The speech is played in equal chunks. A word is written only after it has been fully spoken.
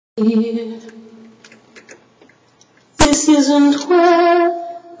This isn't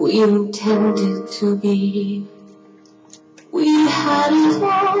where we intended to be. We had it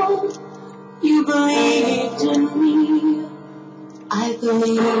all. You believed in me. I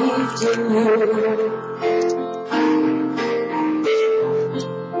believed in you.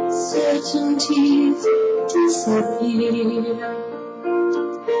 Certainties disappear.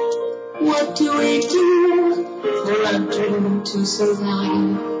 What do we do for our dream to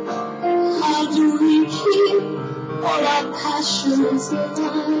survive? How do we keep all our passions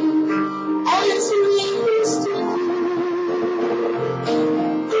alive as we used to do?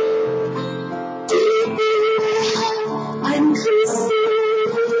 Deep in my heart, I'm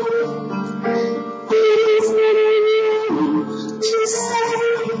concealed. There's nothing to say.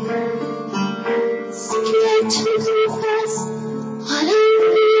 Scared to confess what I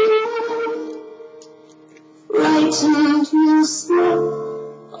feel. Frightened you'll slip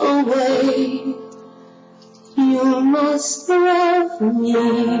away. You must love me.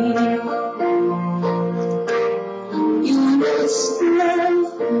 You must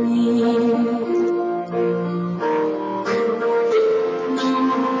love me.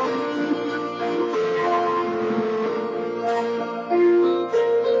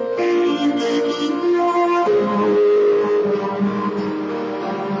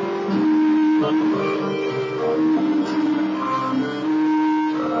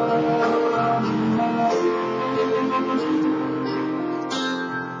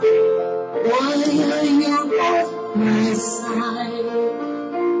 Why are you at my side?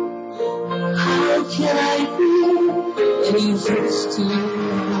 How can I be when you used to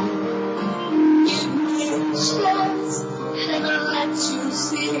love? Give me a chance and I'll let you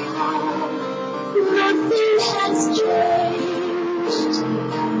see how nothing has changed.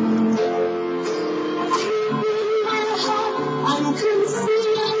 In my heart, I'm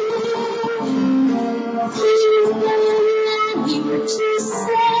concealed. Please don't allow me to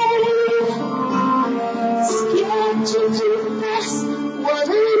say. Scared to confess what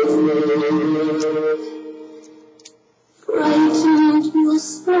I feel. Frightened you'll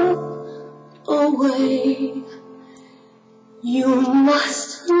slip away. You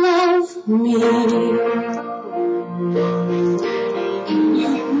must love me.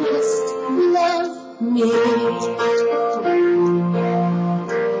 You must love me.